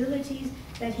responsibilities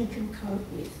that he can cope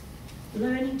with.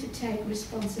 Learning to take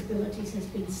responsibilities has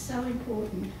been so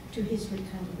important to his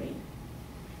recovery.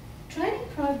 Training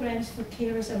programs for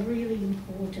carers are really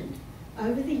important.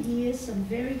 Over the years, some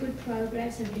very good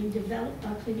programs have been developed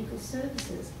by clinical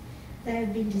services. They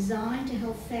have been designed to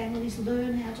help families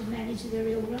learn how to manage their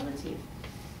ill relative.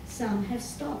 Some have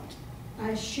stopped.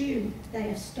 I assume they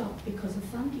have stopped because of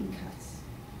funding cuts.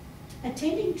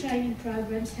 Attending training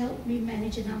programs helped me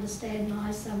manage and understand my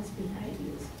son's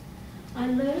behaviours. I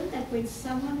learned that when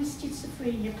someone with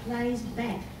schizophrenia plays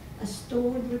back a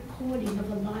stored recording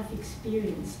of a life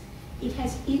experience, it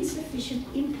has insufficient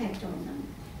impact on them.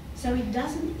 So it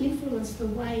doesn't influence the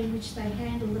way in which they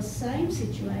handle the same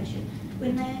situation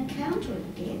when they encounter it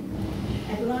again.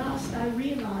 At last, I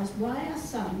realised why our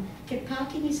son kept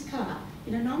parking his car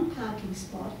in a non-parking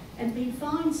spot and being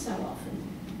fined so often.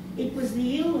 It was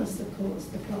the illness that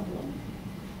caused the problem.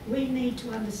 We need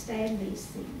to understand these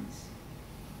things.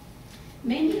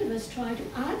 Many of us try to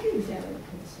argue with our ill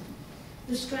person.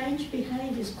 The strange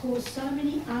behaviours cause so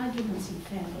many arguments in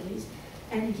families,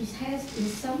 and it has, in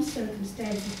some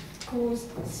circumstances, caused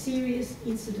serious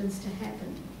incidents to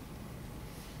happen.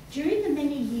 During the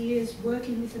many years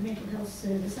working with the mental health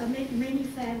service, I met many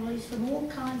families from all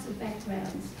kinds of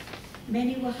backgrounds.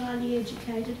 Many were highly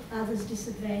educated, others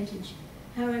disadvantaged.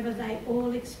 However, they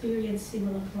all experienced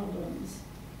similar problems.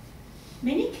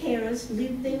 Many carers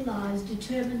lived their lives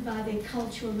determined by their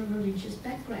cultural and religious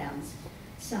backgrounds.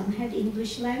 Some had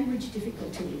English language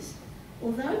difficulties.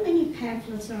 Although many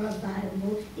pamphlets are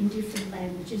available in different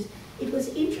languages, it was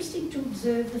interesting to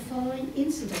observe the following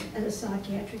incident at a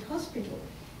psychiatric hospital.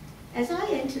 As I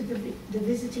entered the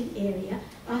visiting area,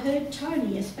 I heard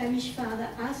Tony, a Spanish father,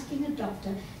 asking a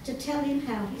doctor to tell him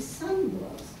how his son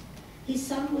was. His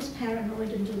son was paranoid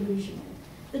and delusional.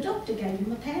 The doctor gave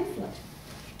him a pamphlet.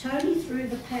 Tony threw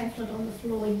the pamphlet on the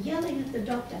floor, yelling at the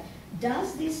doctor,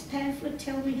 "Does this pamphlet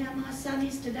tell me how my son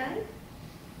is today?"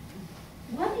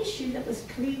 One issue that was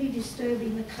clearly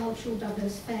disturbing the cultural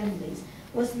diverse families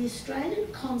was the Australian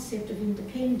concept of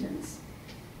independence.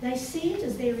 They see it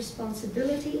as their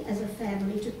responsibility as a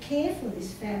family to care for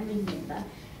this family member,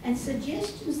 and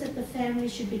suggestions that the family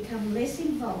should become less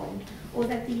involved or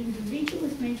that the individual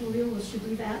with mental illness should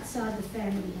live outside the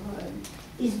family home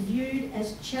is viewed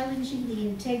as challenging the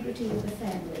integrity of the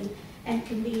family and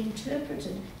can be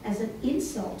interpreted as an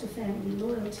insult to family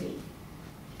loyalty.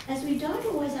 As we don't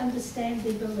always understand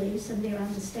their beliefs and their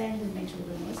understanding of mental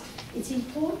illness, it's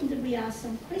important that we ask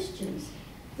some questions.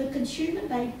 The consumer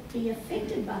may be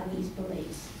affected by these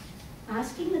beliefs.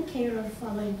 Asking the carer the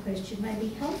following question may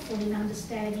be helpful in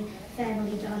understanding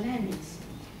family dynamics.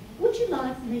 Would you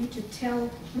like to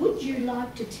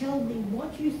tell me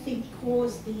what you think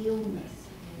caused the illness?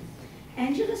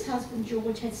 Angela's husband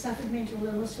George had suffered mental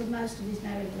illness for most of his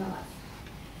married life.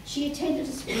 She attended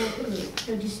a support group.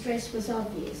 Her distress was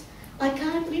obvious. "I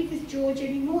can't live with George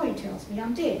anymore," he tells me.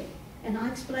 "I'm dead." And I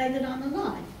explain that I'm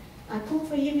alive. I cook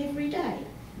for him every day.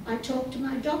 I talked to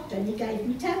my doctor and he gave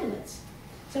me tablets.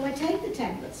 So I take the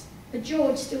tablets, but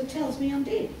George still tells me I'm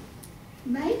dead.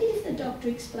 Maybe if the doctor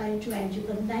explained to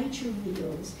Angela the nature of the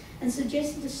illness and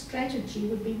suggested a strategy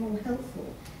would be more helpful.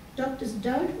 Doctors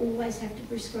don't always have to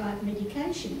prescribe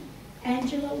medication.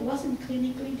 Angela wasn't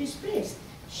clinically distressed.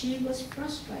 She was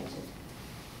frustrated.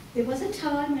 There was a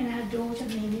time when our daughter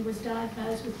Mimi was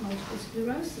diagnosed with multiple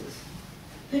sclerosis.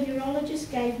 Her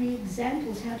neurologist gave me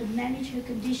examples how to manage her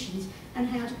conditions and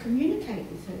how to communicate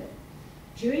with her.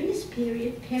 During this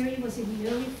period, Perry was in the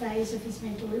early phase of his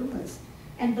mental illness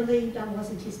and believed I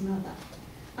wasn't his mother.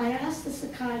 I asked the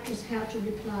psychiatrist how to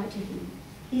reply to him.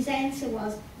 His answer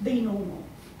was, be normal.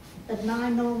 But my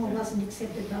normal wasn't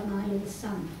accepted by my little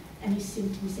son, and his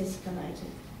symptoms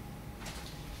escalated.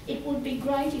 It would be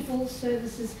great if all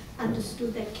services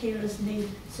understood that carers need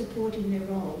support in their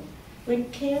role. When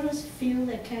carers feel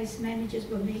that case managers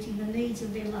were meeting the needs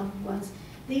of their loved ones,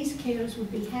 these carers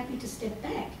would be happy to step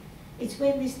back. It's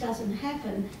when this doesn't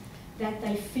happen that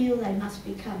they feel they must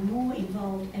become more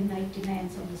involved and make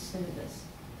demands on the service.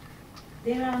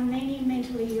 There are many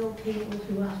mentally ill people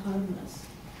who are homeless.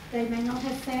 They may not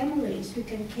have families who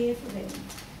can care for them.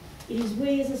 It is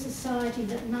we as a society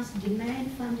that must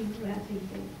demand funding for our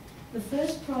people. The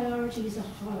first priority is a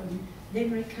home,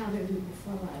 then recovery will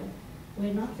follow.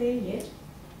 We're not there yet.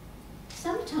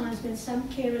 Sometimes when some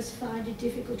carers find it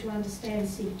difficult to understand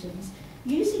symptoms,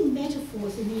 using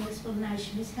metaphors in the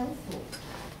explanation is helpful.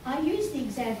 I use the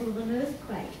example of an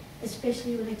earthquake,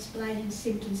 especially when explaining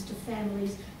symptoms to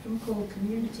families from core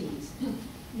communities.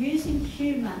 Using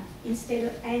humour instead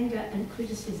of anger and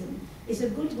criticism is a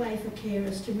good way for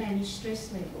carers to manage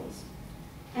stress levels.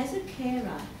 As a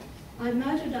carer, I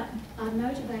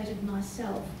motivated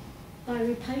myself by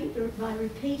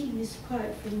repeating this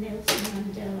quote from Nelson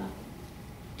Mandela.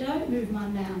 Don't move my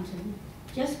mountain,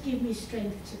 just give me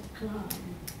strength to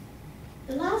climb.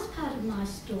 The last part of my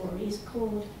story is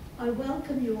called I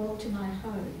Welcome You All to My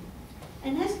Home.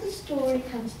 And as the story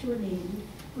comes to an end,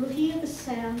 we'll hear the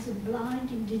sounds of blind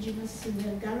Indigenous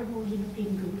singer Garamal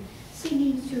Yinapingu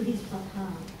singing to his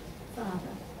papa,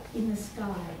 father, in the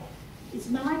sky. It's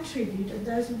my tribute and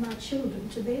those of my children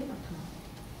to their papa.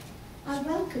 I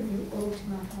welcome you all to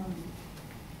my home.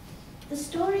 The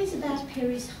story is about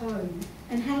Perry's home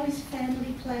and how his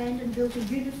family planned and built a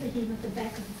unit for him at the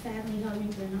back of the family home in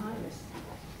Glen Iris.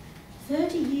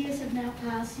 30 years have now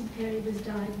passed since Perry was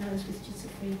diagnosed with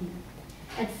schizophrenia.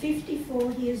 At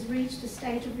 54, he has reached a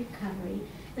state of recovery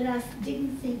that I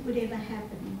didn't think would ever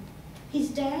happen. His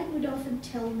dad would often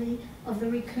tell me of the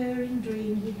recurring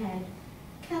dream he had.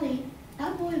 Kelly,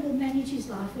 our boy will manage his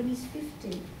life when he's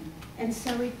 50. And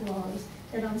so it was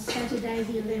that on Saturday,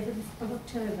 the 11th of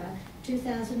October,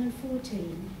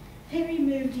 2014, Perry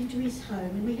moved into his home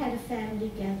and we had a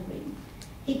family gathering.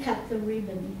 He cut the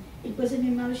ribbon. It was an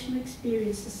emotional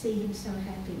experience to see him so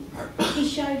happy. He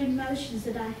showed emotions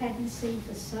that I hadn't seen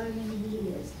for so many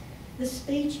years. The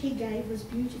speech he gave was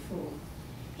beautiful.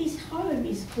 His home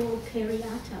is called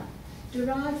Periata,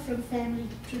 derived from family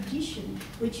tradition,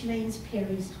 which means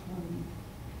Perry's home.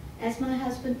 As my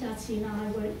husband Tatsi and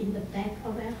I were in the back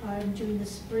of our home during the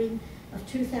spring of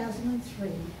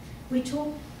 2003, we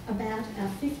talked about our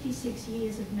 56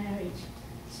 years of marriage.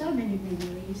 So many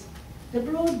memories. The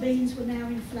broad beans were now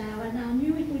in flower and I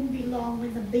knew it wouldn't be long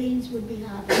when the beans would be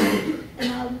harvested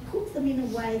and I would cook them in a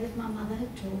way that my mother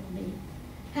had taught me.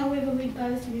 However, we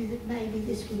both knew that maybe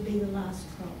this would be the last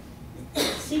crop.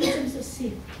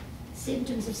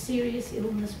 Symptoms of serious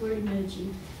illness were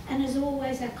emerging, and as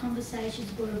always our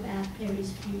conversations were about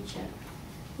Perry's future.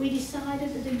 We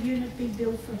decided that a unit be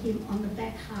built for him on the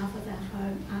back half of our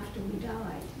home after we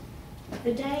died.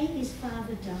 The day his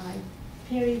father died,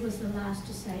 Perry was the last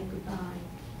to say goodbye.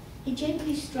 He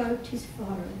gently stroked his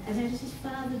forehead, and as his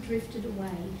father drifted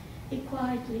away, he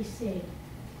quietly said,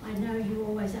 I know you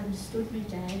always understood me,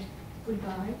 Dad.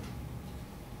 Goodbye.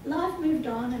 Life moved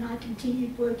on and I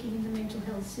continued working in the mental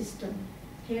health system.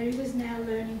 Perry was now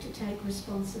learning to take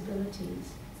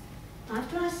responsibilities.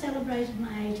 After I celebrated my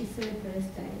 83rd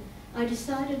birthday, I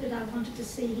decided that I wanted to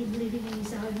see him living in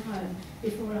his own home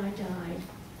before I died.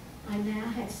 I now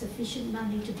had sufficient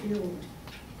money to build.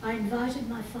 I invited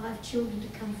my 5 children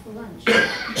to come for lunch.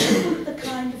 I cooked the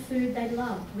kind of food they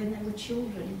loved when they were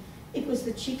children. It was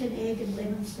the chicken, egg and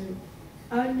lemon soup.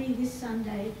 Only this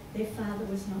Sunday, their father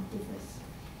was not with us.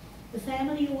 The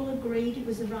family all agreed it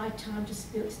was the right time to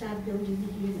start building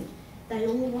the unit. They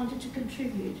all wanted to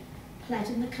contribute. Platt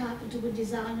and the carpenter would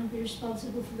design and be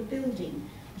responsible for the building.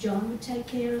 John would take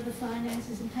care of the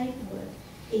finances and paperwork.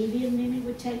 Evie and Mimi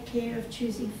would take care of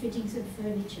choosing fittings and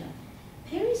furniture.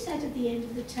 Perry sat at the end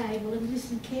of the table and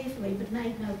listened carefully but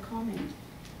made no comment.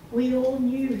 We all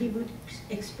knew he would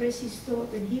express his thought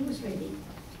when he was ready.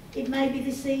 It may be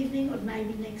this evening or it may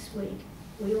be next week.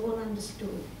 We all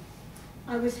understood.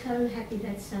 I was so happy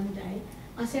that Sunday.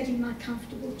 I sat in my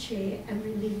comfortable chair and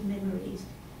relived memories.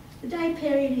 The day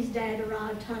Perry and his dad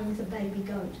arrived home with a baby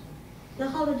goat. The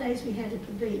holidays we had at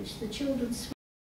the beach, the children's